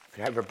If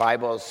you have your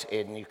Bibles,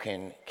 and you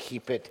can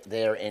keep it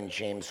there in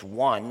James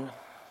 1.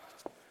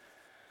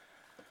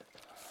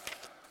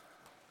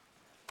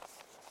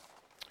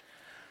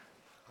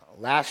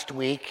 Last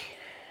week,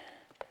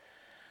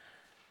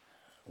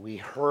 we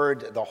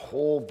heard the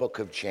whole book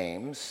of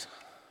James.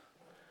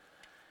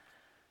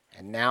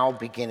 And now,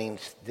 beginning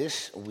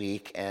this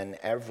week and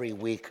every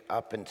week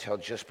up until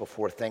just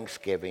before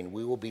Thanksgiving,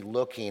 we will be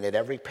looking at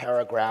every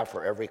paragraph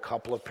or every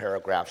couple of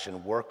paragraphs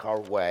and work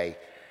our way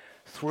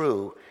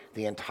through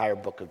the entire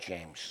book of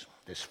James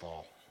this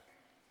fall.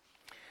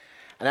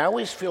 And I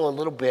always feel a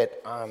little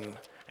bit, I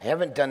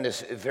haven't done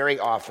this very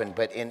often,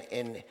 but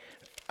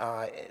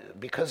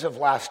because of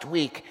last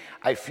week,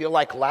 I feel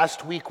like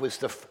last week was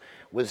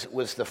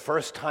the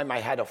first time I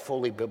had a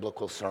fully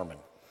biblical sermon,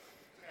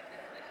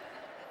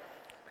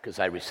 because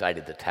I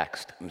recited the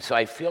text. And so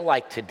I feel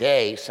like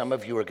today, some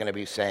of you are going to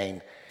be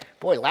saying,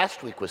 boy,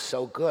 last week was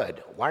so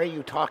good. Why are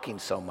you talking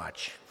so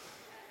much?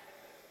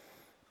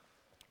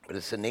 But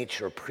it's the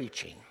nature of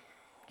preaching.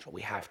 It's what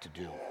we have to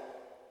do.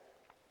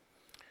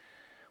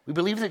 We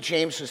believe that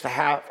James was the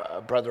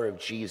half-brother of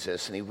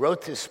Jesus, and he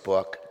wrote this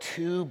book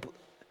to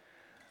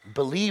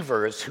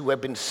believers who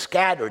have been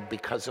scattered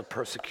because of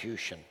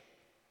persecution.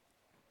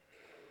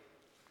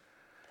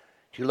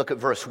 If you look at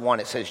verse 1,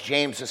 it says,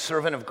 James, a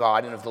servant of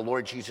God and of the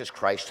Lord Jesus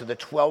Christ, to the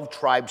 12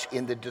 tribes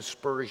in the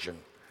dispersion.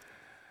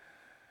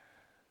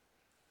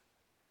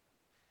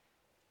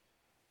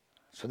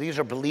 So these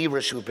are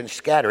believers who have been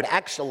scattered.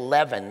 Acts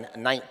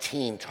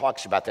 11:19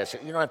 talks about this.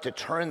 You don't have to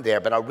turn there,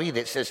 but I'll read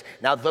it. It says,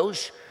 now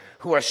those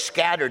who are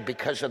scattered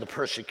because of the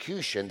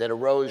persecution that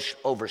arose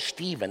over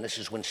Stephen, this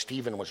is when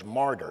Stephen was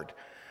martyred,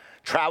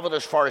 traveled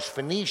as far as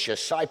Phoenicia,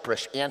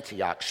 Cyprus,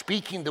 Antioch,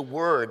 speaking the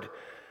word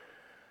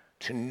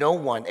to no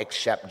one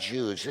except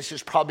Jews. This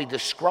is probably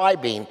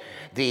describing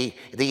the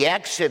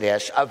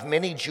exodus of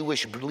many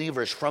Jewish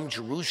believers from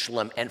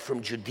Jerusalem and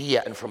from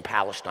Judea and from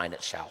Palestine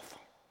itself.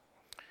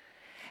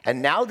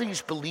 And now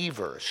these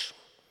believers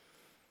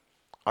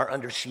are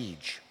under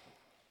siege.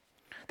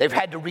 They've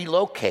had to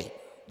relocate.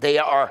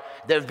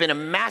 There've been a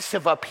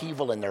massive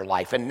upheaval in their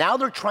life, and now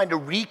they're trying to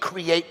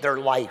recreate their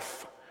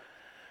life,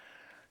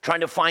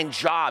 trying to find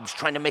jobs,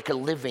 trying to make a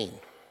living.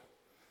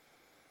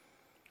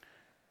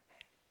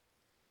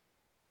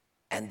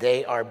 And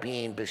they are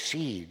being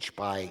besieged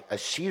by a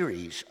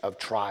series of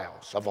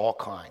trials of all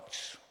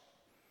kinds.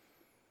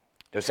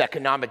 There's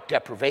economic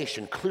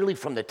deprivation. Clearly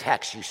from the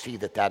text, you see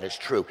that is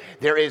true.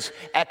 There is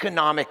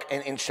economic,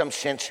 and in some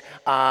sense,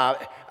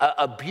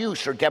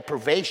 abuse or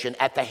deprivation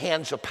at the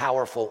hands of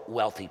powerful,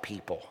 wealthy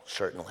people,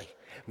 certainly.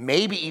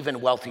 Maybe even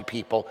wealthy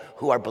people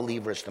who are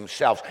believers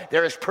themselves.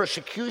 There is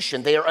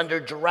persecution. They are under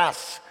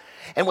duress.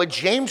 And what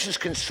James is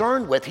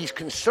concerned with, he's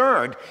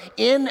concerned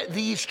in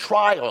these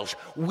trials,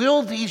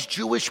 will these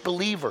Jewish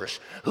believers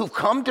who've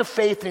come to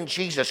faith in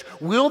Jesus,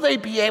 will they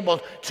be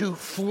able to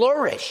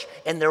flourish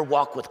in their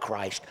walk with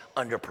Christ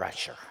under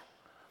pressure?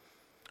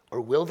 Or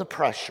will the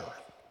pressure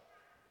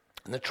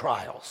and the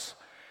trials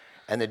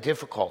and the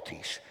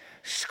difficulties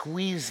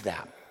squeeze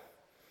them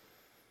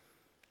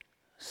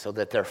so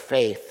that their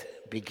faith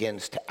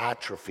begins to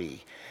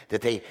atrophy,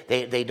 that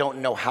they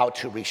don't know how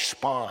to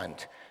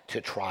respond to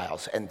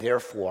trials, and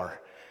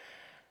therefore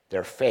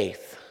their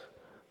faith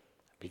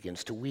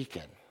begins to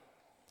weaken.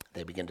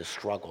 They begin to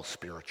struggle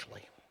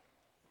spiritually.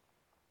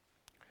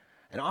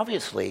 And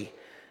obviously,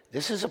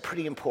 this is a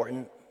pretty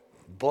important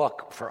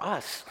book for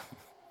us.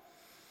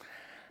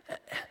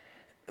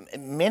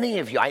 Many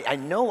of you, I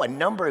know a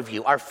number of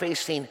you, are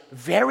facing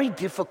very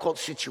difficult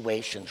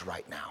situations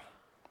right now.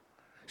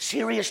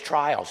 Serious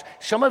trials.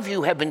 Some of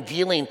you have been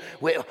dealing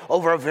with,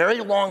 over a very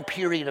long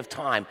period of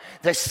time,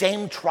 the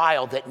same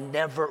trial that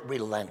never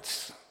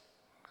relents.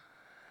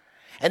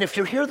 And if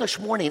you're here this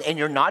morning and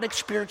you're not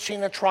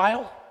experiencing a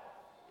trial,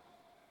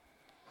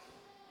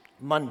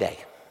 Monday,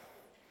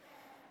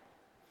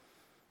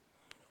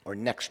 or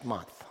next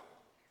month,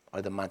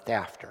 or the month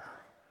after,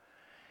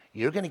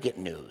 you're going to get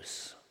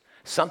news.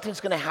 Something's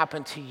going to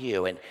happen to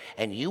you,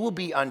 and you will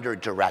be under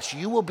duress.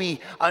 You will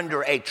be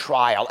under a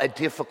trial, a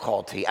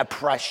difficulty, a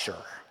pressure.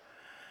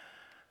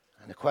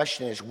 And the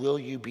question is, will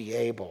you be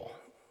able,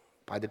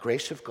 by the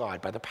grace of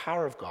God, by the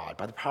power of God,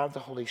 by the power of the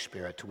Holy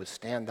Spirit, to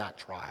withstand that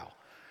trial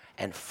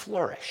and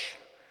flourish,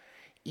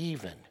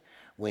 even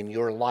when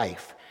your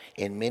life,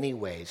 in many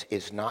ways,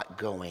 is not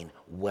going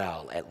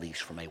well, at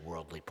least from a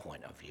worldly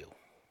point of view?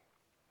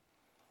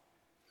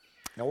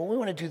 Now, what we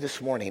want to do this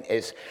morning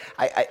is,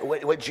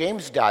 what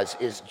James does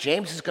is,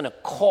 James is going to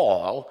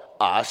call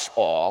us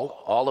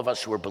all of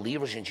us who are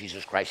believers in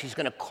Jesus Christ, he's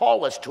going to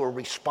call us to a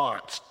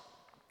response.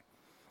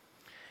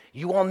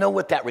 You all know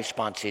what that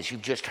response is.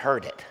 You've just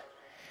heard it.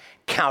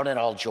 Count it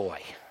all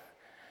joy.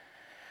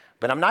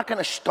 But I'm not going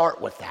to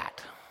start with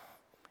that.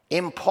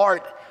 In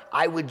part,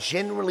 I would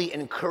generally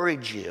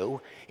encourage you,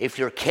 if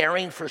you're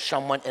caring for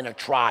someone in a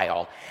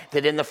trial,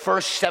 that in the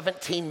first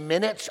 17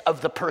 minutes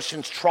of the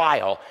person's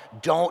trial,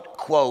 don't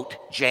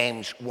quote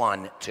James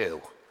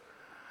 1:2.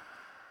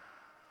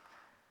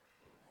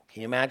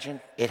 Can you imagine?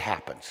 It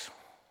happens.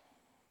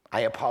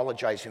 I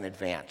apologize in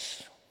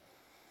advance.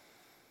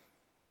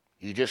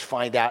 You just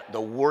find out the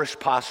worst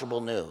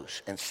possible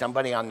news, and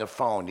somebody on the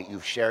phone that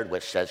you've shared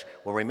with says,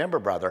 well, remember,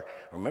 brother,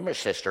 remember,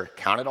 sister,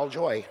 count it all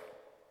joy.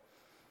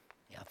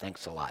 Yeah,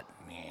 thanks a lot.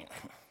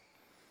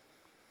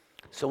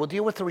 So we'll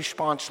deal with the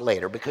response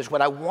later, because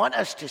what I want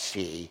us to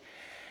see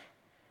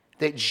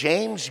that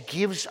James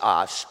gives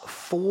us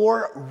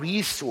 4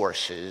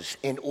 resources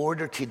in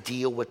order to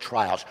deal with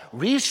trials.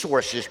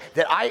 Resources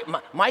that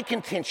my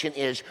contention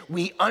is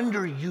we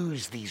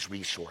underuse these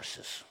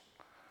resources.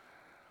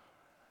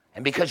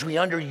 And because we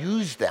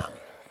underuse them,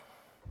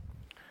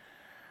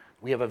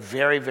 we have a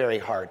very, very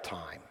hard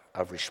time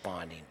of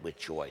responding with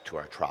joy to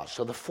our trials.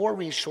 So the 4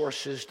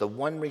 resources, the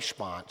 1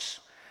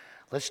 response.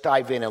 Let's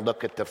dive in and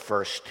look at the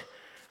first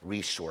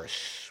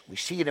resource. We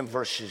see it in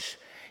verse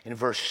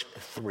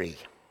 3.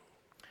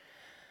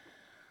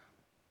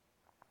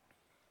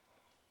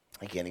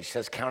 Again, he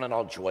says, count it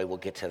all joy. We'll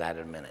get to that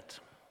in a minute.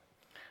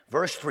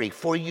 Verse 3,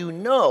 for you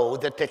know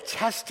that the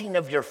testing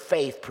of your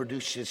faith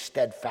produces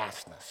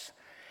steadfastness.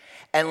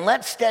 And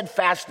let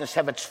steadfastness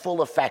have its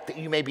full effect, that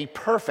you may be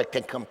perfect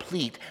and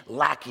complete,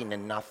 lacking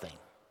in nothing.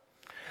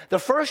 The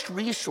first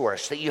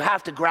resource that you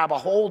have to grab a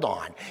hold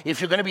on, if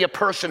you're going to be a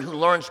person who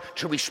learns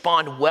to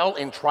respond well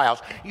in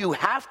trials, you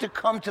have to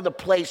come to the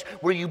place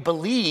where you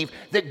believe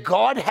that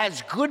God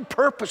has good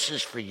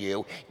purposes for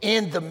you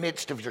in the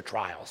midst of your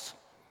trials.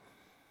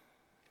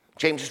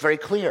 James is very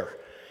clear.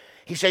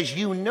 He says,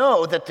 you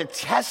know that the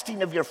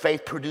testing of your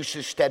faith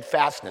produces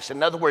steadfastness.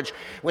 In other words,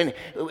 when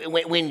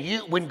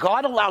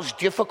God allows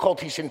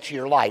difficulties into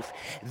your life,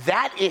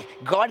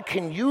 God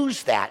can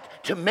use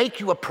that to make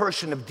you a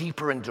person of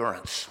deeper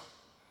endurance.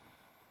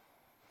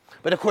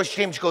 But of course,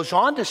 James goes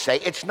on to say,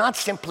 it's not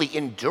simply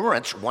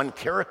endurance, one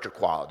character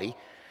quality.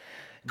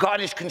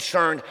 God is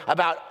concerned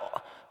about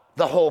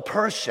the whole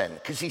person,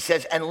 because he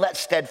says, and let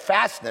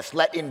steadfastness,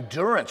 let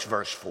endurance,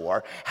 verse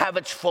 4, have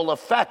its full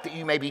effect, that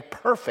you may be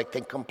perfect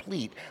and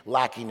complete,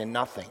 lacking in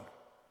nothing.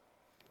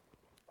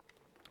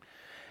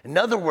 In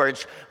other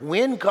words,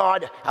 when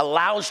God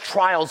allows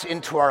trials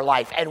into our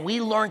life and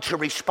we learn to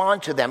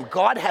respond to them,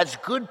 God has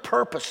good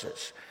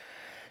purposes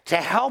to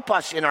help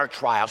us in our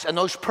trials. And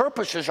those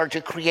purposes are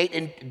to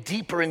create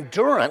deeper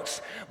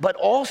endurance, but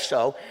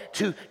also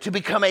to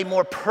become a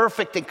more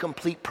perfect and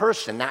complete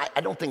person. Now,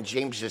 I don't think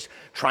James is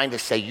trying to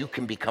say you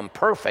can become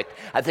perfect.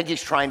 I think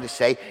he's trying to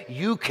say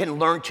you can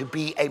learn to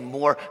be a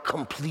more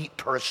complete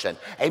person,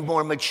 a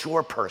more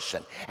mature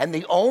person. And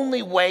the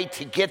only way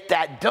to get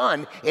that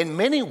done, in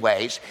many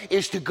ways,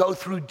 is to go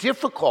through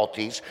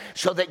difficulties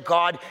so that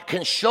God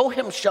can show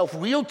himself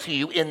real to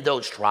you in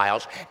those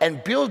trials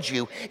and build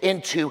you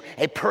into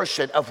a person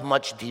of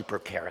much deeper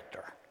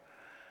character.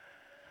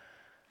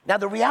 Now,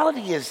 the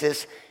reality is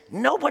this: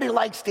 nobody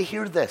likes to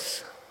hear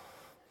this.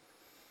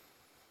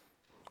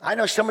 I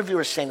know some of you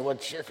are saying, well,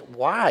 just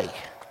why?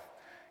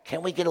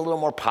 Can't we get a little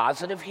more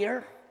positive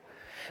here?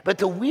 But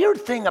the weird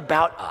thing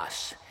about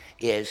us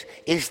is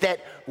that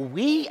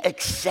we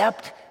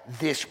accept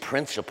this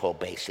principle,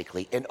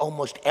 basically, in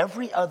almost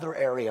every other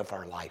area of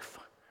our life,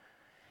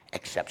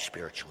 except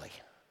spiritually.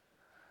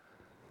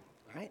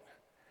 Right?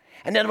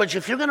 In other words,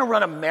 if you're going to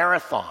run a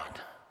marathon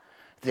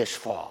this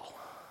fall,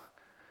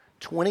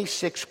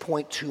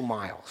 26.2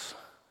 miles,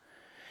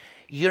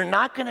 you're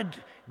not going to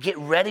get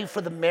ready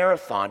for the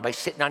marathon by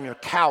sitting on your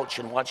couch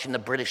and watching the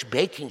British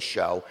baking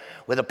show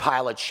with a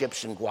pile of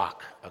chips and guac,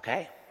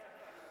 okay?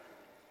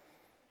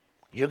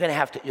 You're going to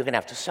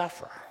have to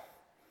suffer.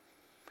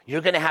 You're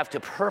going to have to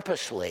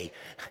purposely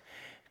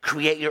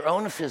create your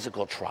own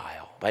physical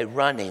trial by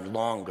running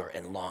longer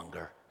and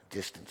longer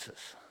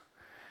distances.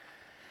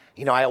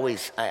 You know, I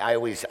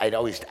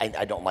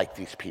don't like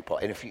these people.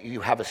 And if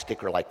you have a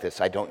sticker like this,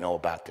 I don't know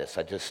about this.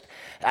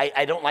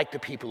 I don't like the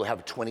people who have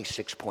a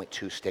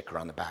 26.2 sticker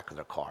on the back of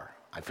their car.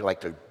 I feel like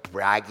they're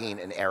bragging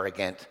and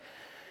arrogant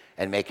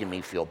and making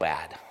me feel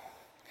bad.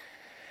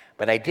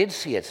 But I did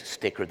see a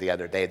sticker the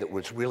other day that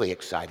was really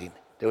exciting.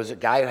 There was a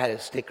guy who had a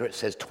sticker that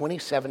says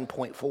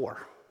 27.4.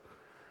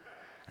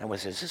 And I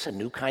was, is this a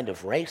new kind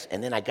of race?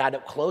 And then I got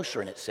up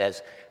closer and it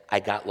says, I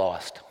got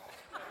lost.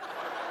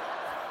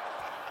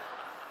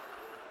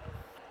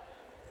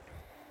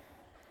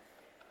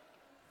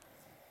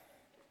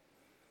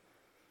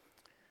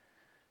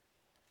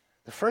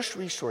 The first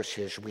resource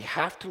is we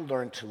have to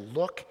learn to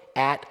look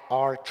at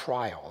our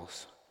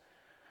trials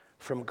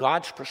from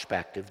God's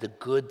perspective, the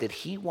good that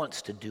he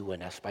wants to do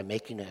in us by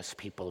making us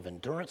people of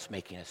endurance,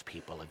 making us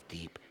people of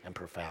deep and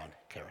profound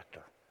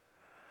character.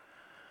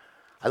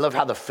 I love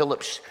how the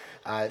Phillips,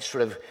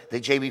 the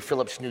J.B.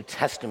 Phillips New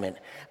Testament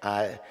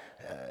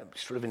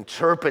sort of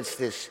interprets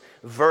this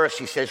verse.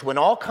 He says, when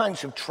all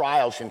kinds of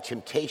trials and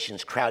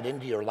temptations crowd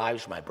into your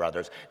lives, my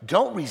brothers,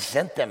 don't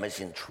resent them as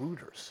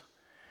intruders,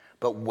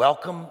 but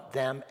welcome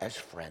them as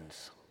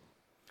friends.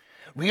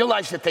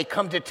 Realize that they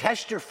come to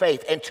test your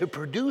faith and to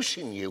produce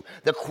in you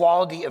the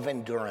quality of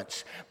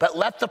endurance. But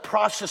let the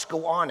process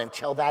go on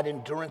until that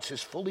endurance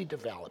is fully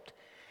developed,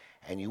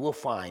 and you will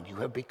find you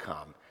have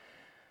become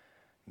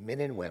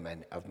men and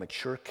women of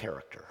mature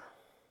character.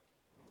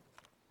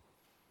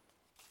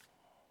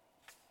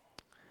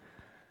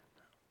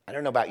 I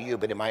don't know about you,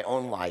 but in my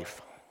own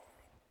life,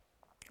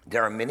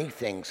 there are many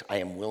things I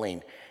am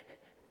willing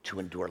to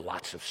endure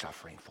lots of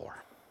suffering for.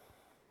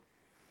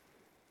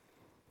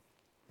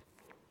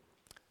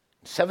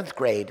 In 7th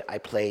grade, I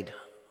played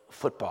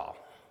football,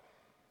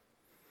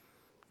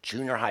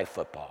 junior high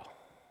football,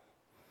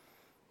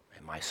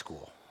 in my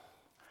school.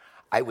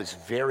 I was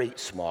very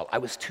small. I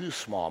was too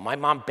small. My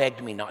mom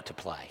begged me not to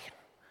play,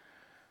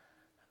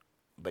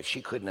 but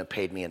she couldn't have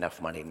paid me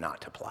enough money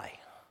not to play.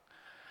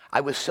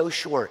 I was so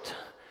short.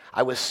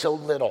 I was so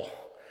little.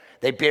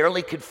 They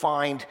barely could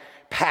find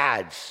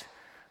pads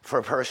for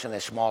a person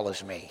as small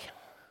as me.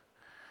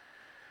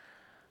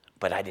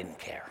 But I didn't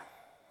care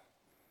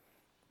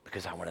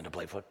because I wanted to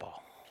play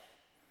football.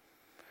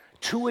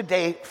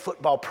 2-a-day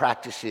football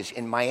practices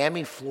in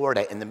Miami,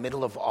 Florida in the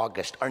middle of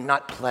August are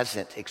not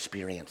pleasant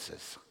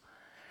experiences.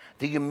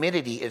 The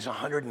humidity is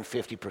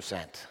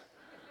 150%.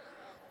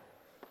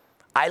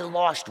 I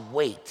lost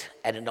weight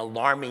at an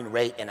alarming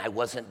rate, and I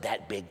wasn't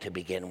that big to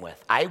begin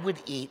with. I would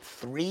eat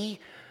 3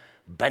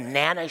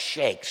 banana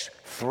shakes,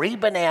 3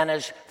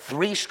 bananas,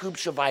 3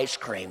 scoops of ice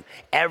cream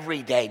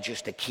every day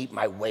just to keep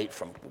my weight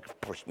from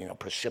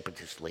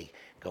precipitously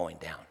going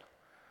down.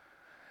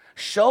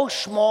 So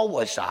small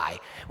was I.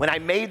 When I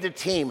made the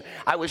team,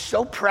 I was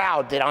so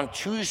proud that on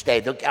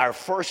Tuesday, our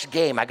first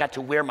game, I got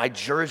to wear my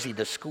jersey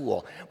to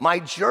school. My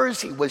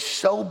jersey was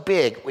so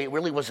big, it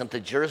really wasn't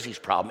the jersey's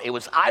problem.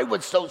 I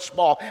was so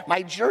small,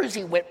 my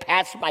jersey went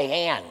past my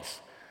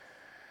hands.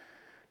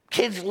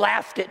 Kids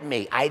laughed at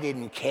me. I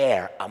didn't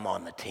care. I'm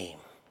on the team.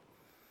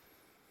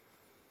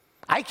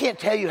 I can't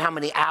tell you how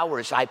many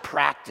hours I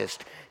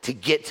practiced to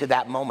get to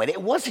that moment.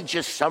 It wasn't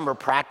just summer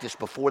practice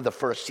before the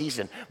first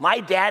season. My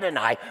dad and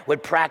I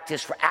would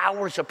practice for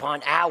hours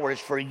upon hours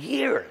for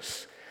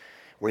years,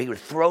 where he would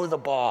throw the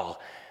ball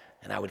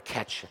and I would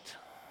catch it.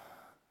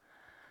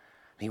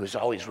 He was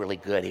always really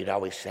good. He'd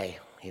always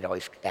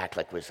act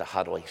like it was a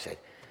huddle. He said,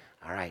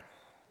 all right,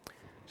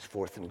 it's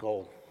 4th and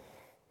goal.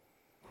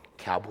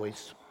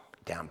 Cowboys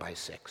down by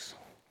 6.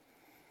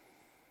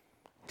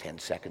 10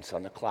 seconds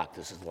on the clock.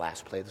 This is the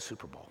last play of the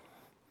Super Bowl.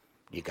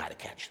 You got to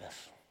catch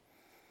this.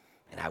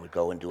 And I would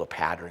go and do a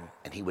pattern,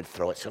 and he would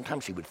throw it.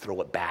 Sometimes he would throw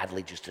it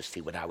badly just to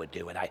see what I would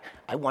do. And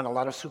I won a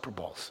lot of Super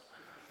Bowls.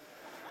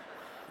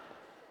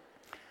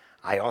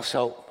 I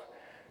also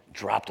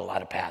dropped a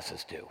lot of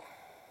passes, too.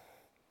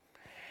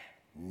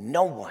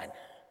 No one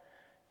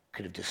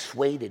could have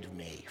dissuaded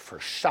me for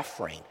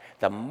suffering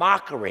the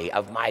mockery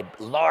of my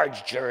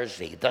large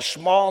jersey, the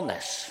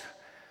smallness,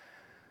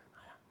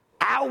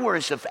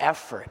 hours of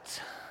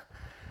effort,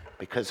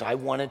 because I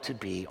wanted to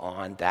be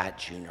on that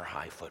junior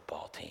high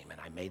football team,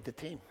 and I made the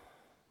team.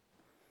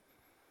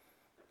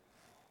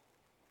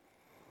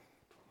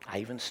 I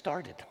even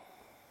started.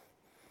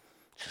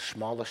 It's the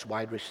smallest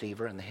wide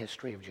receiver in the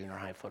history of junior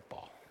high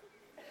football.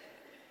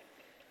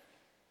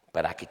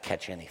 But I could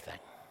catch anything.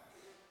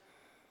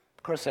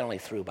 Of course, I only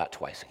threw about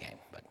twice a game,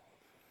 but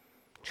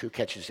 2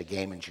 catches a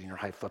game in junior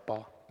high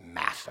football,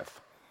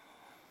 massive.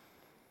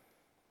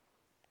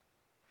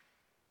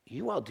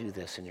 You all do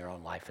this in your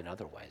own life in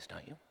other ways,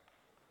 don't you?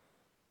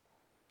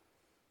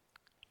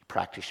 You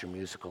practice your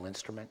musical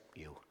instrument.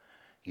 You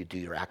do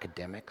your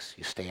academics.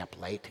 You stay up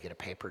late to get a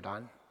paper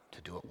done,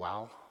 to do it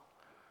well.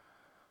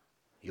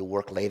 You'll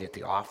work late at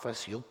the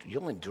office.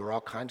 You'll endure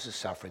all kinds of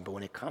suffering. But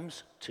when it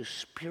comes to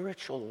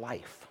spiritual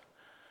life,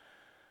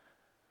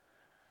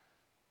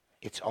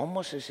 it's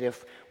almost as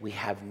if we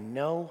have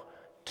no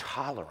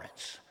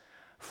tolerance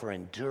for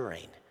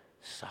enduring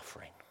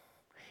suffering.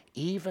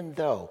 Even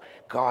though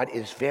God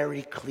is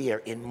very clear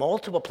in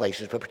multiple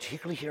places, but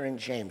particularly here in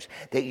James,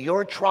 that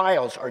your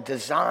trials are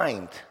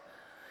designed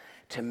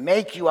to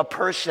make you a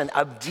person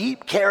of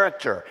deep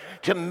character,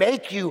 to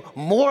make you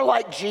more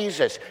like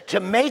Jesus, to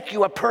make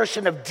you a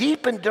person of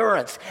deep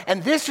endurance.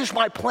 And this is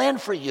my plan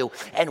for you.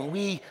 And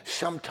we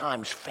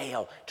sometimes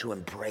fail to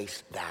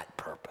embrace that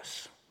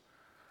purpose.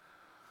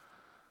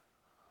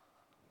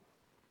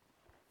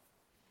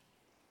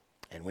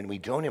 And when we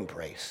don't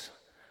embrace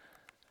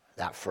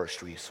that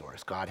first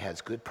resource, God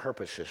has good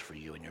purposes for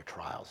you in your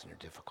trials and your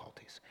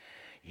difficulties.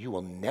 You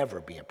will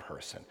never be a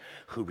person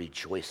who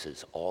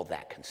rejoices all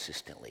that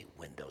consistently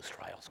when those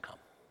trials come.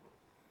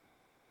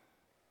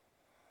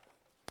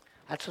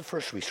 That's the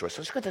first resource.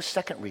 Let's look at the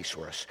second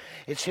resource.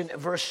 It's in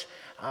verse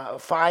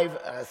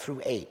 5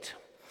 through 8.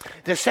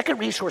 The second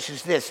resource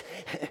is this.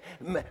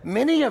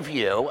 Many of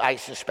you, I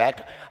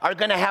suspect, are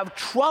going to have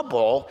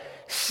trouble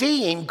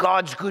seeing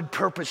God's good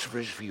purpose for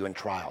you in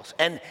trials.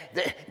 And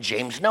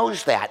James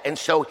knows that. And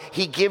so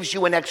he gives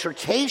you an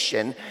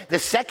exhortation. The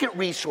second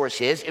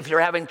resource is, if you're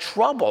having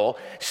trouble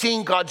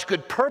seeing God's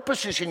good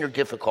purposes in your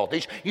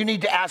difficulties, you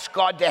need to ask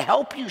God to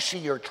help you see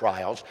your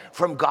trials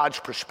from God's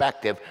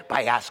perspective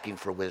by asking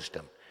for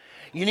wisdom.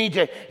 You need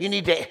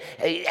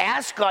to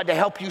ask God to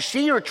help you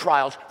see your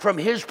trials from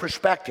his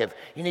perspective.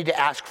 You need to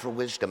ask for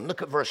wisdom.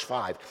 Look at verse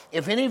 5.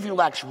 If any of you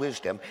lacks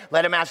wisdom,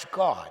 let him ask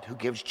God, who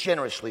gives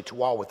generously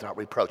to all without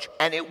reproach,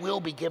 and it will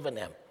be given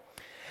him.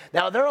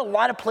 Now, there are a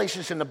lot of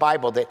places in the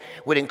Bible that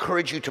would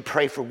encourage you to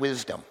pray for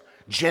wisdom.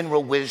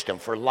 general wisdom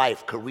for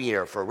life,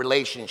 career, for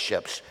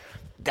relationships.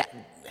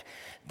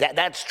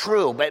 That's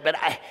true,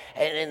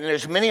 and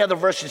there's many other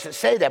verses that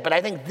say that, but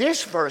I think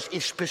this verse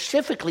is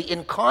specifically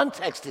in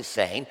context is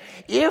saying,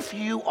 if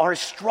you are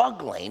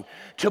struggling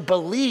to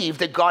believe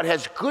that God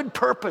has good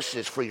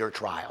purposes for your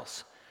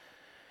trials,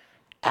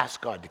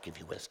 ask God to give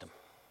you wisdom.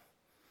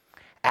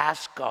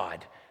 Ask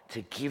God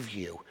to give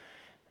you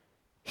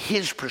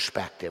his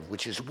perspective,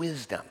 which is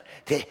wisdom,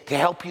 to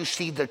help you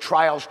see the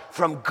trials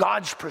from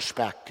God's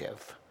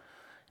perspective,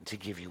 and to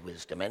give you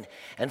wisdom.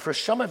 And for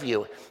some of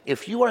you,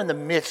 if you are in the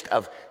midst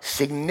of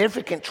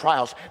significant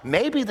trials,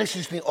 maybe this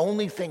is the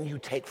only thing you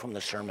take from the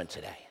sermon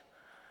today.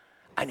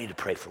 I need to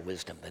pray for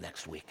wisdom the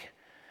next week.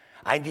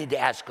 I need to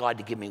ask God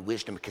to give me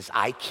wisdom because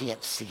I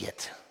can't see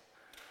it.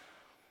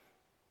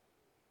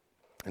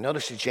 And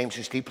notice that James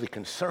is deeply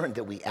concerned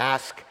that we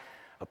ask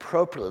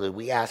appropriately,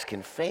 we ask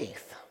in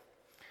faith.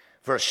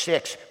 Verse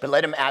 6, but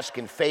let him ask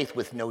in faith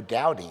with no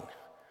doubting.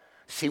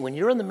 See, when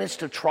you're in the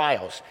midst of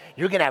trials,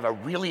 you're going to have a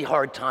really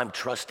hard time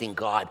trusting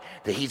God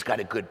that he's got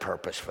a good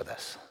purpose for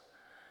this.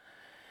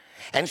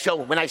 And so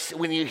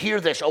when you hear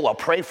this, I'll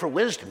pray for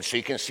wisdom so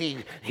you can see,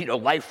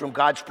 life from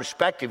God's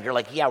perspective, you're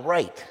like, yeah,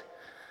 right.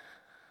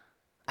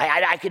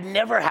 I could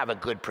never have a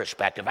good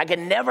perspective. I could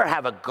never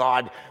have a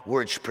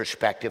Godward's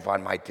perspective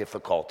on my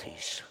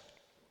difficulties.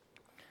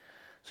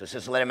 So it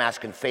says, let him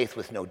ask in faith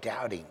with no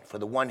doubting. For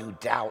the one who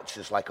doubts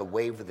is like a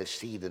wave of the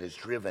sea that is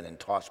driven and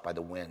tossed by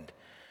the wind.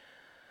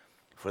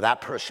 For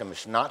that person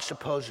must not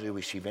supposedly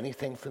receive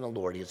anything from the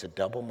Lord. He is a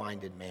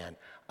double-minded man,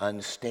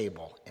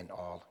 unstable in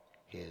all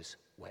his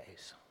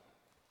ways.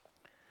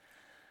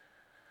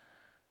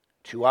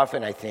 Too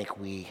often, I think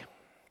we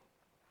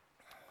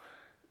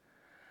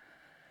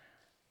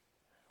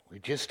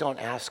just don't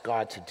ask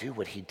God to do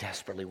what he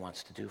desperately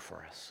wants to do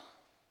for us.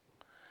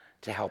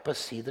 To help us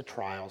see the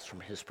trials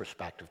from his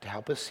perspective, to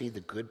help us see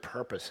the good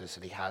purposes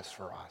that he has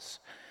for us.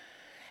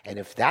 And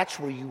if that's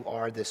where you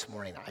are this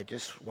morning, I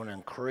just want to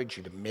encourage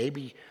you to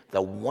maybe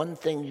the one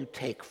thing you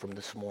take from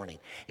this morning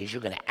is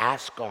you're going to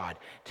ask God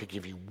to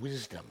give you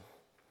wisdom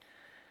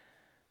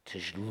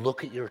to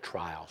look at your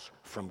trials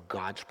from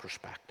God's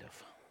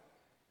perspective.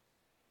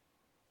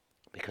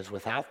 Because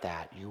without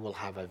that, you will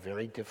have a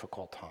very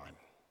difficult time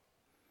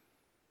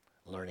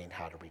learning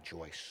how to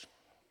rejoice.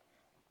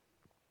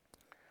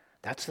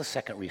 That's the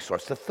second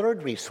resource. The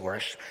third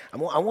resource, I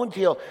won't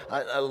deal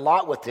a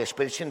lot with this,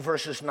 but it's in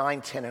verses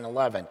 9, 10, and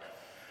 11.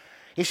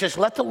 He says,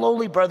 let the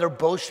lowly brother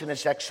boast in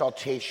his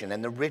exaltation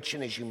and the rich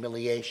in his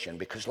humiliation,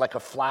 because like a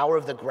flower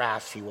of the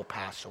grass, he will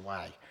pass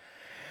away.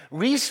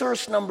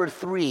 Resource number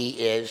 3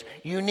 is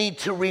you need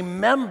to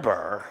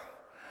remember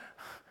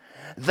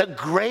the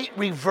great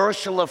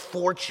reversal of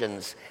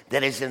fortunes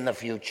that is in the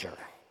future.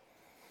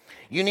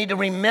 You need to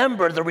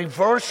remember the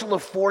reversal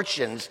of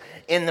fortunes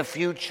in the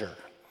future.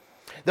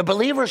 The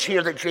believers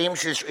here that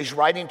James is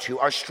writing to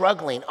are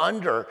struggling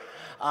under,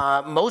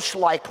 most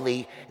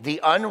likely, the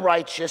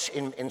unrighteous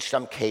in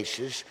some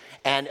cases,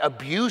 and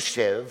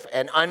abusive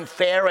and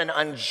unfair and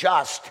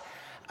unjust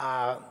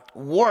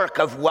work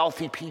of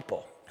wealthy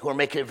people who are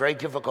making it very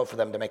difficult for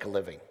them to make a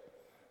living.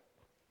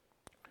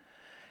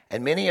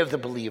 And many of the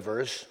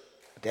believers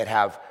that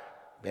have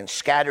been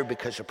scattered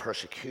because of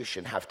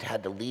persecution have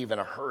had to leave in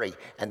a hurry,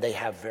 and they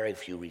have very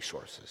few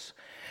resources.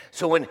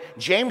 So when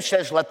James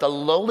says, let the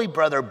lowly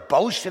brother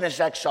boast in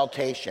his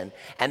exaltation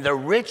and the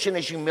rich in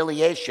his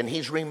humiliation,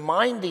 he's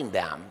reminding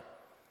them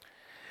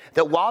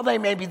that while they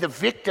may be the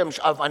victims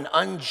of an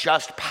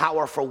unjust,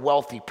 powerful,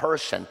 wealthy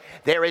person,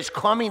 there is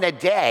coming a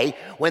day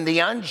when the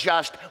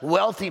unjust,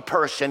 wealthy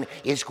person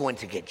is going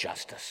to get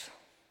justice.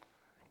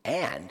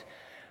 And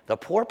the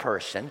poor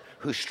person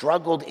who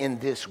struggled in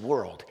this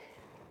world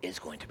is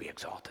going to be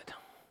exalted.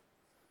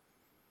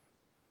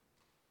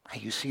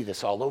 You see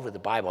this all over the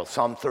Bible.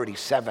 Psalm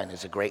 37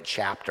 is a great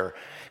chapter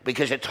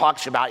because it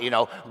talks about,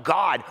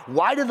 God,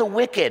 why do the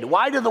wicked,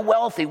 why do the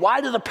wealthy, why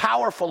do the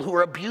powerful who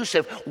are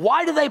abusive,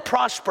 why do they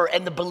prosper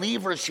and the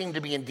believers seem to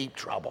be in deep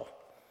trouble?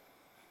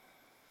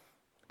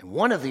 And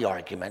one of the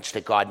arguments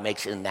that God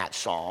makes in that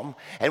psalm,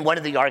 and one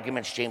of the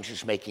arguments James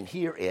is making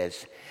here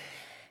is,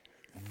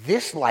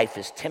 this life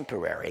is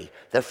temporary.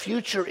 The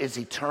future is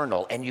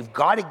eternal. And you've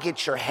got to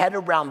get your head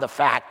around the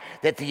fact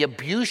that the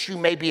abuse you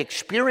may be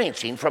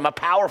experiencing from a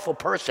powerful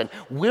person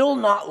will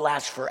not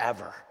last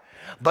forever.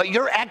 But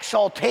your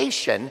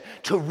exaltation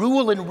to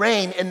rule and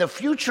reign in the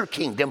future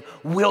kingdom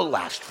will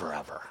last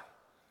forever.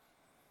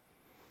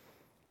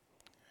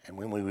 And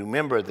when we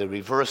remember the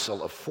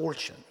reversal of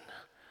fortune,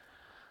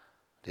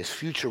 this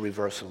future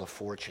reversal of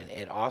fortune,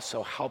 it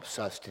also helps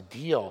us to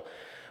deal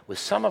with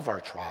some of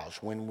our trials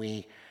when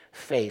we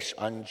face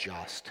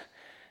unjust,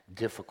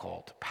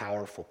 difficult,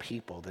 powerful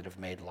people that have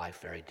made life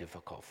very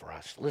difficult for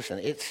us.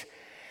 Listen,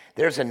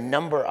 there's a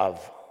number of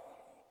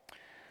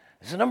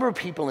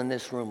people in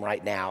this room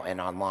right now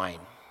and online.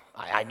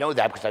 I know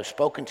that because I've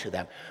spoken to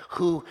them,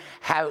 who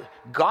have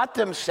got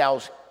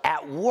themselves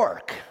at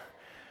work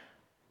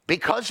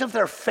Because of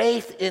their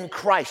faith in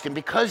Christ and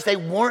because they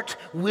weren't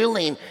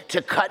willing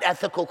to cut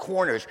ethical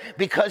corners,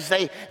 because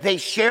they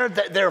shared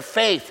their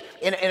faith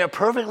in a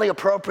perfectly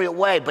appropriate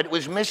way, but it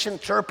was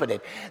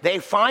misinterpreted, they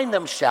find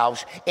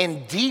themselves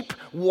in deep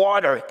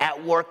water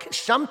at work,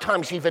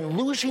 sometimes even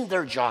losing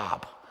their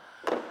job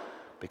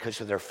because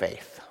of their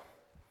faith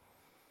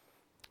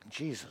in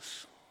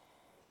Jesus.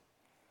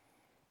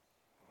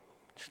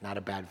 It's not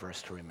a bad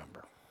verse to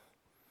remember.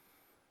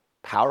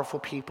 Powerful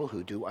people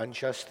who do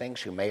unjust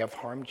things, who may have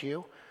harmed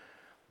you,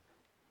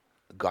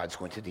 God's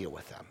going to deal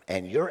with them.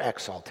 And your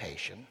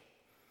exaltation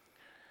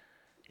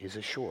is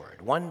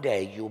assured. One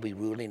day you'll be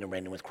ruling and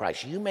reigning with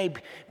Christ. You may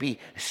be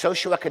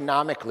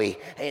socioeconomically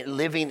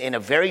living in a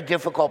very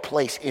difficult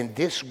place in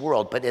this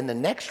world, but in the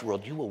next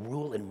world you will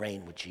rule and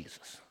reign with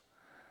Jesus.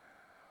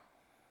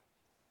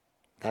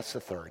 That's the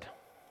third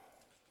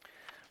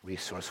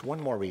resource. One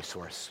more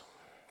resource.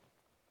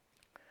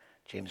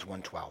 James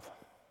 1:12.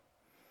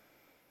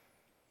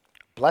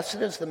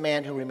 Blessed is the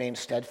man who remains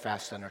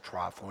steadfast under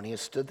trial, for when he has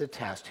stood the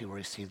test, he will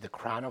receive the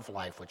crown of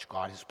life which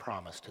God has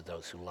promised to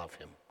those who love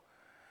him.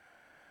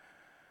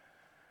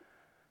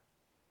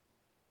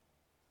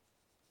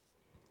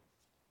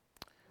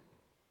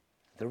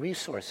 The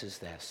resource is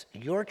this: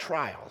 your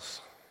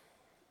trials,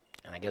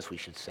 and I guess we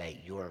should say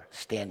your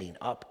standing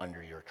up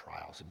under your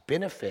trials,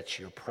 benefits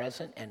your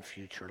present and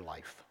future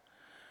life.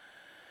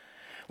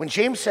 When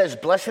James says,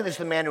 blessed is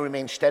the man who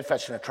remains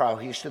steadfast in a trial,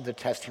 he stood the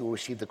test, he will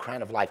receive the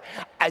crown of life.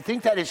 I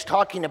think that is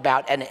talking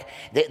about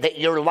that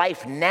your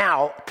life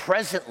now,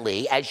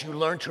 presently, as you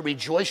learn to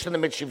rejoice in the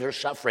midst of your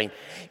suffering,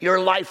 your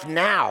life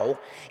now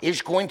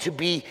is going to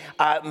be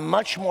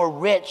much more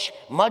rich,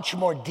 much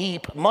more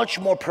deep, much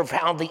more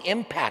profoundly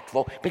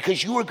impactful,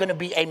 because you are going to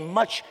be a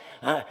much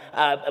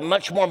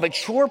more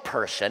mature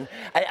person,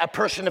 a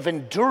person of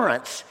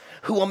endurance,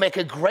 who will make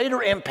a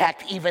greater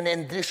impact even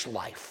in this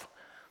life,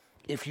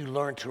 if you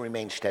learn to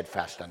remain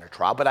steadfast under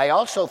trial. But I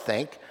also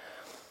think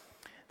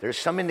there's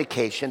some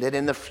indication that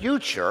in the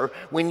future,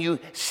 when you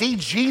see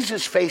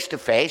Jesus face to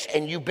face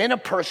and you've been a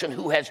person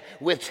who has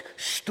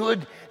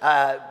withstood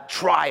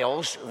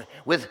trials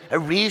with a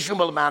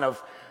reasonable amount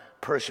of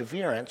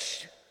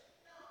perseverance,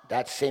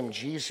 that same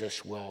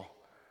Jesus will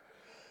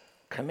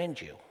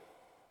commend you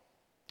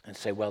and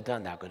say, well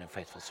done, thou good and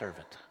faithful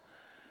servant.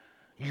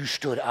 You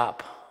stood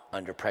up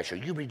under pressure.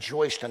 You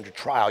rejoiced under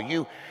trial.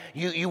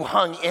 You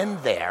hung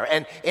in there.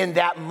 And in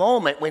that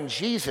moment when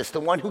Jesus, the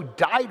one who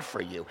died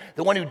for you,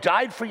 the one who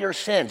died for your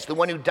sins, the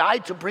one who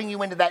died to bring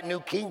you into that new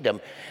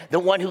kingdom, the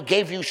one who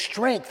gave you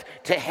strength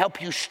to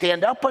help you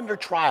stand up under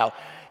trial,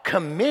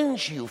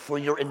 commends you for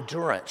your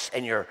endurance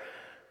and your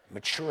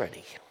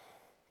maturity.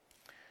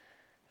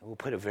 It will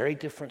put a very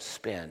different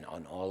spin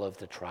on all of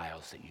the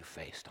trials that you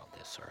faced on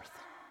this earth.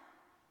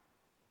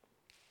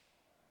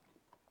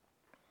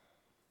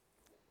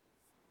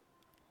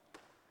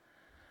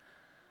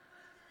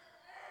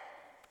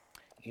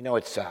 You know,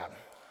 it's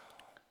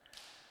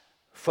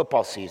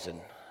football season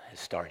has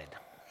started,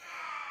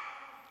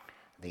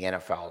 the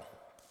NFL.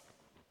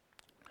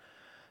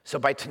 So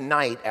by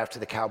tonight, after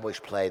the Cowboys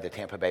play the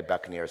Tampa Bay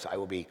Buccaneers, I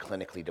will be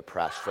clinically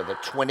depressed for the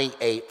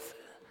 28th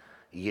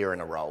year in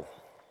a row.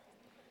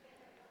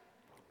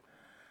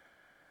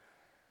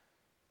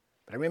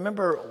 But I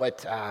remember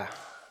what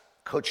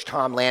Coach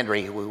Tom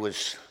Landry, who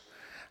was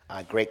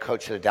a great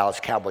coach of the Dallas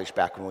Cowboys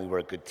back when we were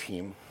a good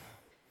team.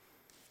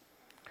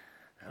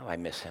 Oh, I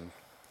miss him.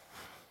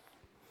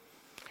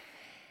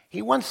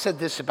 He once said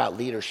this about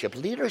leadership.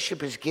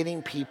 Leadership is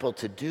getting people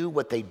to do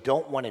what they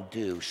don't want to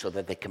do so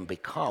that they can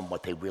become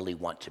what they really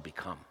want to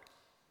become.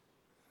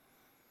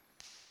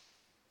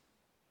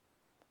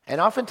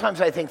 And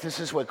oftentimes I think this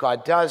is what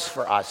God does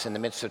for us in the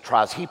midst of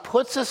trials. He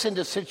puts us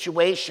into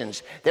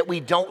situations that we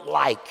don't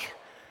like.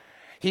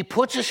 He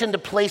puts us into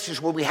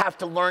places where we have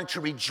to learn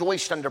to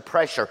rejoice under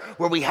pressure,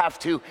 where we have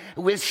to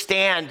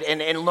withstand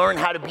and learn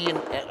how to be in...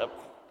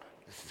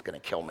 this is going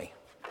to kill me.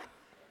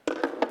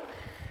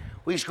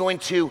 He's going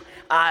to,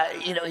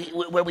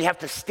 where we have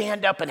to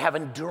stand up and have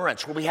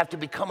endurance, where we have to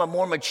become a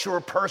more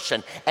mature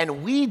person.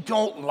 And we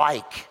don't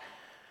like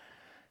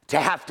to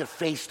have to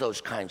face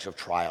those kinds of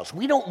trials.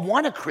 We don't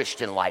want a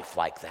Christian life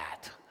like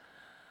that.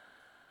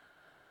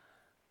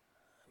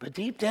 But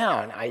deep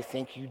down, I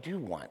think you do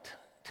want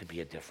to be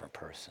a different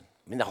person.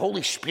 I mean, the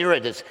Holy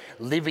Spirit is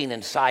living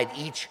inside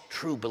each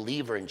true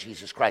believer in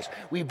Jesus Christ.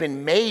 We've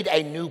been made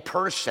a new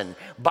person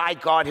by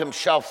God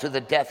himself through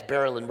the death,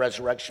 burial, and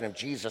resurrection of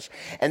Jesus.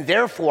 And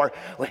therefore,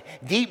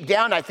 deep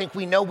down, I think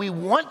we know we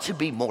want to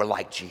be more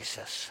like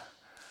Jesus.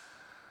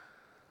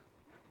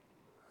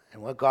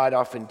 And what God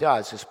often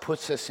does is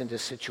puts us into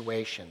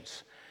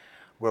situations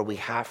where we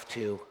have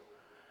to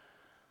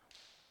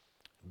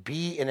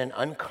be in an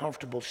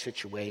uncomfortable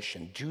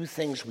situation, do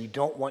things we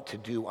don't want to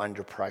do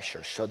under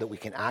pressure so that we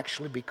can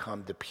actually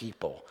become the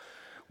people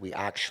we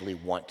actually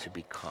want to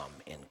become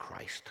in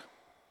Christ.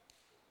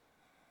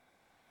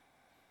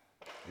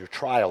 Your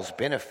trials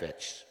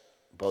benefits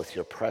both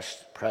your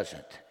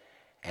present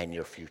and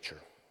your future.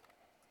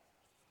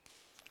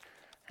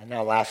 And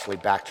now lastly,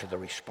 back to the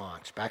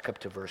response. Back up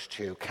to verse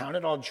 2. Count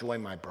it all joy,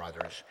 my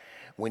brothers,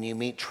 when you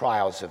meet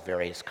trials of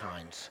various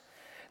kinds.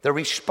 The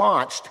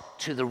response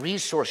to the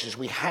resources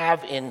we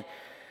have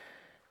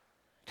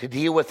to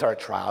deal with our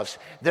trials,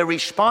 the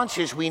response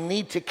is we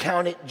need to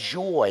count it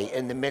joy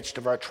in the midst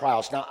of our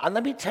trials. Now,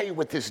 let me tell you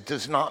what this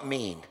does not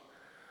mean.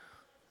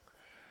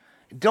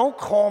 Don't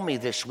call me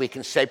this week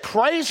and say,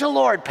 praise the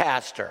Lord,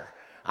 Pastor.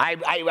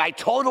 I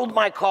totaled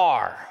my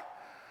car.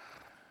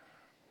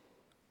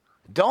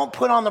 Don't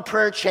put on the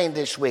prayer chain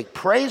this week.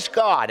 Praise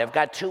God, I've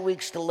got 2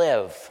 weeks to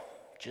live.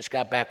 Just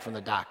got back from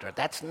the doctor.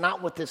 That's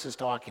not what this is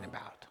talking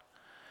about.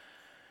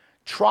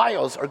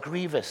 Trials are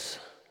grievous.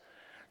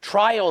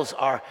 Trials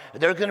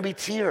there are going to be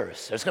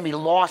tears. There's going to be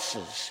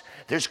losses.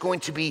 There's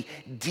going to be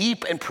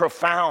deep and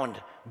profound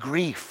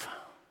grief.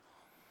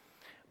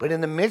 But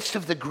in the midst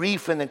of the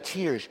grief and the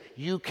tears,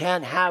 you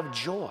can have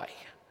joy.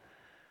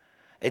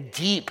 A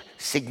deep,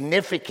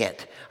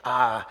 significant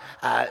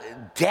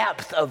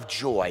depth of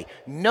joy,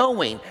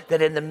 knowing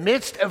that in the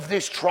midst of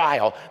this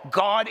trial,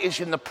 God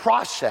is in the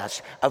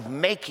process of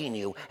making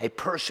you a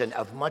person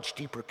of much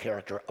deeper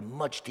character, a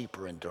much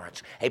deeper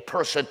endurance, a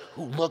person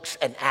who looks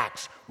and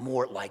acts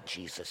more like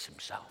Jesus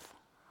himself.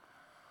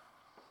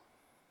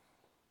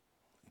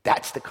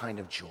 That's the kind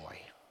of joy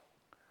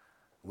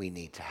we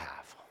need to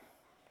have.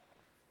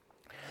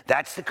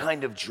 That's the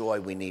kind of joy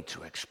we need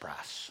to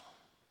express.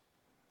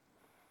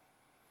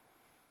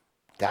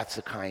 That's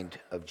the kind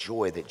of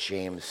joy that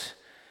James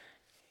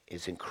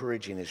is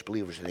encouraging his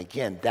believers. And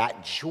again,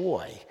 that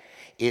joy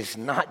is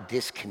not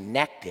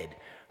disconnected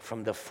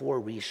from the 4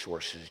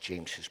 resources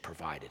James has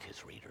provided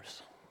his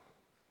readers.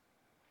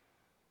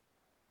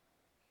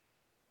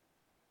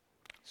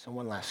 So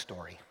one last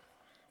story.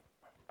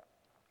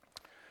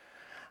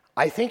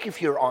 I think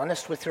if you're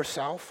honest with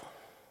yourself,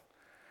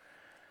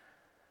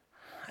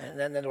 and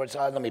then in other words,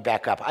 let me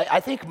back up. I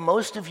think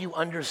most of you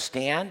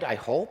understand, I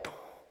hope,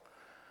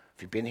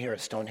 if you've been here at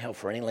Stonehill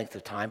for any length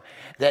of time,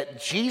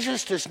 that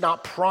Jesus does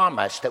not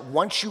promise that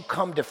once you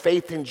come to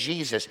faith in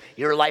Jesus,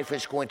 your life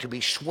is going to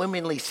be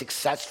swimmingly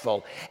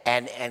successful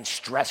and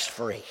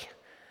stress-free.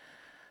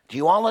 Do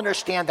you all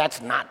understand that's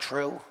not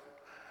true?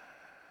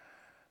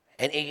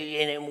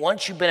 And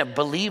once you've been a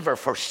believer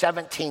for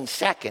 17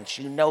 seconds,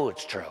 you know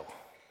it's true.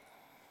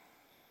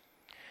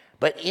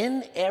 But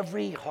in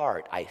every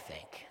heart, I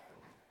think,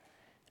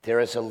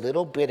 there is a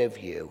little bit of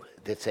you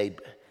that's a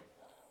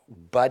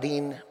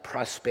budding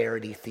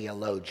prosperity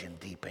theologian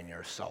deep in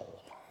your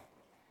soul.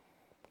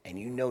 And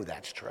you know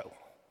that's true.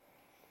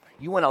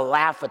 You want to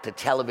laugh at the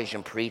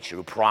television preacher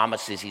who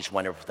promises these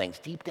wonderful things.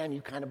 Deep down,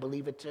 you kind of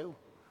believe it too.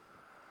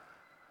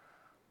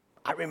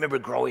 I remember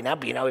growing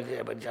up, I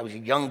was a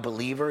young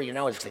believer,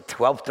 I was like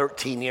 12,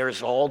 13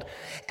 years old,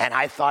 and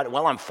I thought,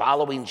 well, I'm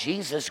following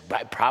Jesus,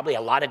 but probably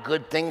a lot of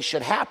good things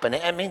should happen.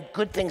 I mean,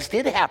 good things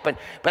did happen,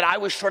 but I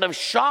was sort of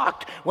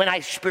shocked when I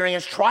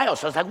experienced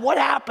trials. I was like, what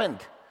happened?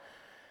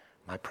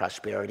 My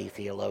prosperity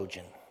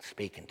theologian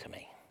speaking to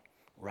me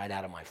right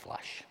out of my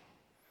flesh.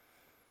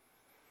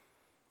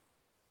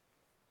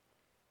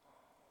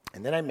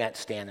 And then I met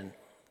Stan and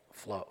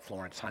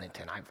Florence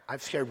Huntington.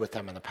 I've shared with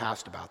them in the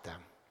past about them.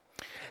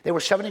 They were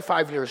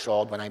 75 years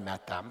old when I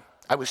met them.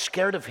 I was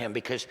scared of him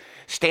because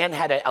Stan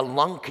had a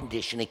lung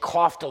condition. He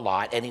coughed a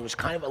lot, and he was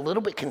kind of a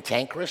little bit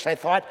cantankerous, I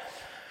thought.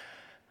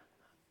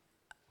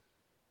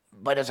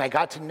 But as I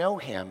got to know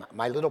him,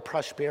 my little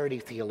prosperity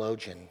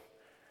theologian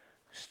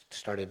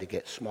started to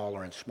get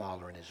smaller and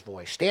smaller in his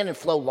voice. Stan and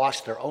Flo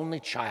lost their only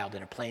child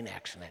in a plane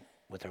accident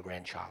with their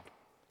grandchild.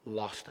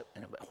 Lost it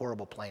in a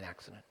horrible plane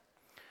accident.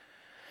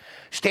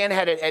 Stan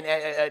had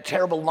a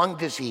terrible lung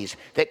disease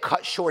that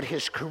cut short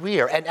his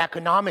career, and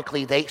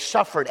economically they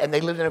suffered, and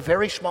they lived in a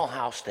very small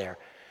house there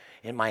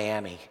in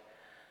Miami.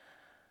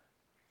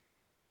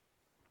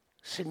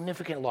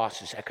 Significant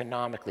losses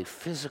economically,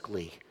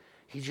 physically.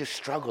 He just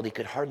struggled. He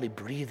could hardly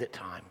breathe at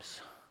times.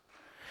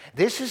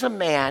 This is a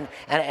man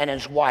and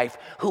his wife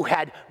who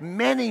had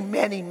many,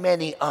 many,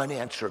 many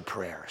unanswered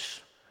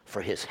prayers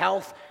for his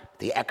health,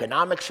 the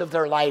economics of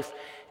their life,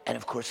 and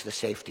of course the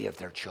safety of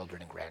their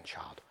children and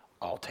grandchild,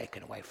 all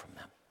taken away from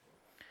them.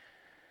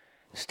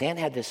 Stan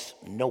had this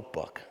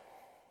notebook,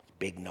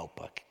 big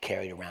notebook,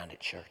 carried around at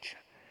church.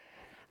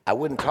 I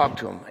wouldn't talk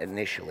to him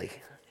initially.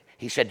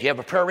 He said, do you have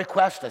a prayer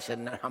request? I said,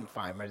 no, I'm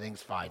fine.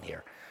 Everything's fine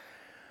here.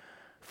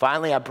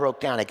 Finally, I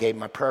broke down. I gave him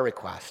my prayer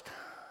request.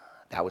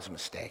 That was a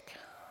mistake.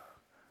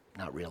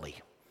 Not really.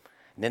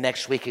 And the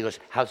next week, he goes,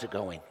 how's it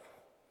going?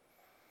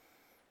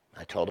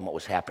 I told him what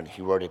was happening.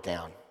 He wrote it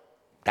down.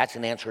 That's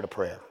an answer to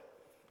prayer.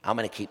 I'm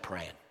going to keep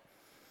praying.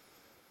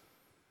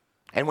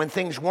 And when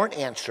things weren't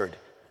answered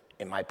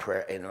in my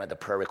prayer, in the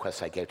prayer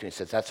requests I gave to him, he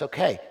says, that's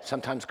okay.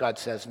 Sometimes God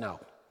says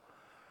no.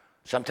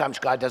 Sometimes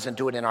God doesn't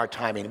do it in our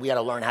timing. We got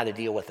to learn how to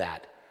deal with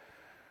that.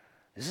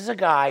 This is a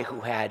guy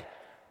who had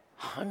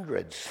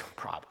hundreds,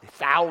 probably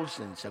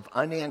thousands of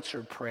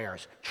unanswered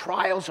prayers,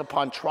 trials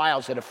upon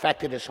trials that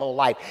affected his whole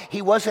life.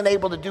 He wasn't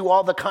able to do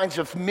all the kinds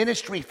of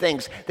ministry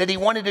things that he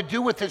wanted to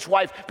do with his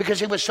wife because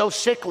he was so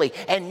sickly.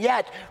 And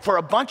yet, for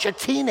a bunch of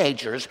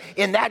teenagers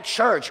in that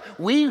church,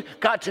 we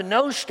got to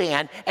know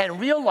Stan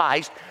and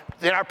realized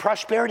that our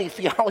prosperity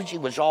theology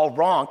was all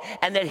wrong,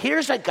 and that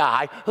here's a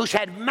guy who's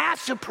had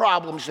massive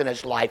problems in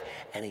his life,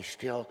 and he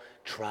still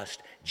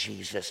trusts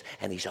Jesus,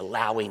 and he's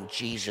allowing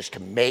Jesus to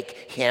make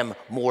him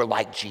more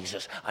like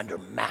Jesus under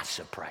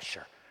massive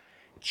pressure.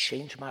 It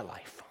changed my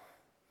life.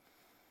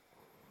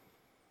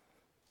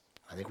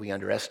 I think we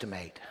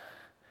underestimate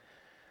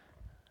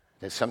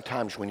that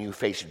sometimes when you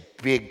face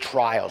big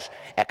trials,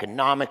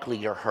 economically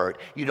you're hurt.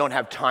 You don't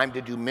have time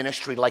to do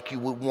ministry like you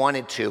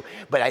wanted to.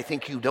 But I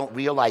think you don't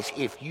realize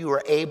if you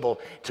are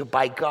able to,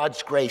 by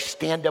God's grace,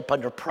 stand up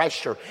under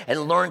pressure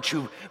and learn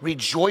to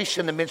rejoice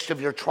in the midst of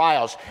your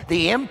trials,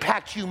 the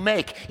impact you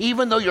make,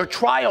 even though your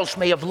trials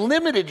may have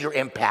limited your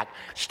impact,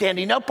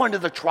 standing up under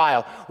the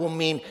trial will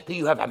mean that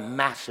you have a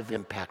massive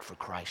impact for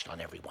Christ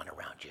on everyone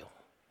around you.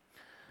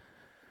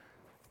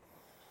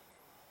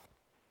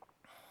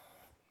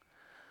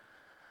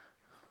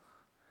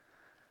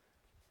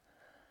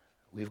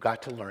 We've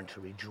got to learn to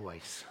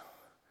rejoice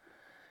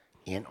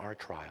in our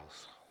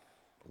trials.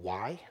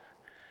 Why?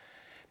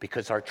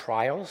 Because our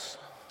trials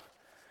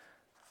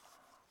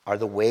are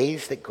the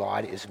ways that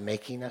God is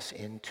making us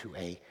into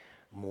a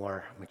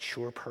more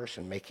mature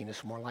person, making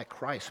us more like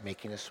Christ,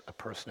 making us a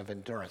person of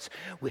endurance.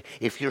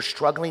 If you're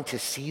struggling to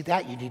see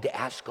that, you need to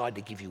ask God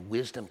to give you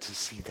wisdom to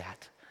see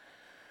that.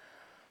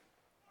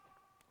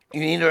 You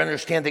need to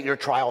understand that your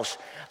trials,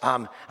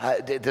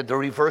 the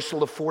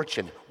reversal of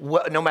fortune,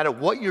 no matter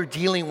what you're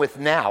dealing with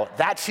now,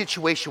 that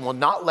situation will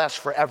not last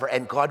forever,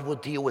 and God will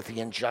deal with the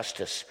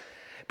injustice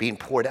being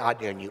poured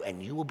out on you,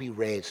 and you will be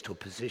raised to a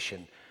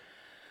position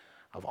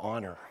of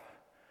honor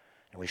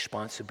and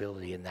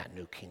responsibility in that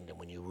new kingdom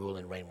when you rule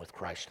and reign with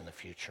Christ in the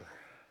future.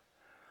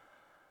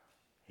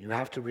 You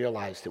have to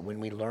realize that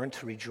when we learn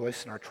to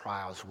rejoice in our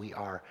trials, we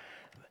are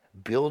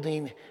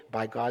building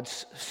by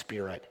God's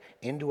Spirit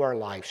into our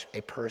lives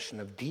a person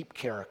of deep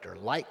character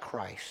like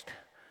Christ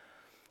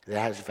that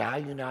has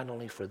value not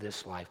only for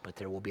this life, but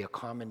there will be a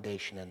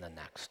commendation in the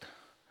next.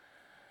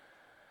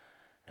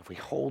 If we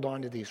hold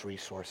on to these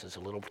resources a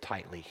little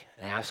tightly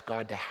and ask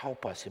God to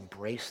help us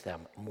embrace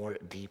them more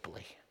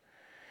deeply,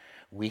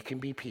 we can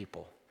be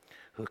people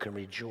who can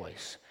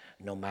rejoice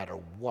no matter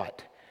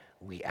what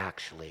we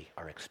actually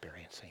are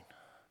experiencing.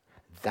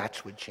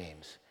 That's what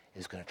James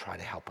is going to try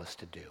to help us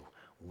to do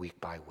week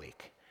by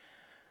week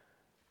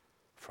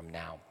from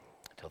now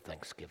until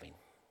Thanksgiving.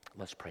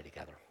 Let's pray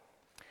together.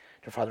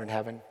 Dear Father in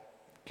heaven,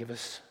 give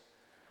us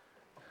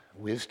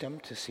wisdom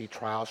to see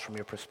trials from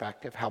your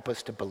perspective. Help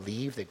us to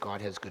believe that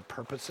God has good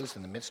purposes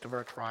in the midst of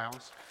our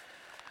trials.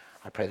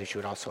 I pray that you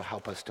would also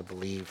help us to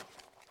believe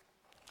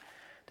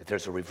that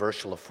there's a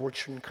reversal of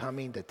fortune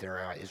coming, that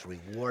there is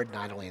reward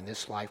not only in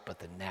this life but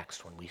the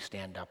next when we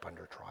stand up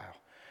under trial.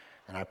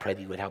 And I pray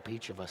that you would help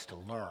each of us to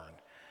learn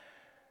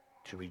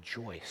to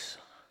rejoice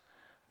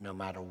no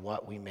matter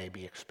what we may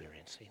be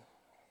experiencing.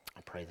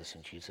 I pray this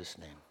in Jesus'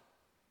 name.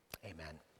 Amen.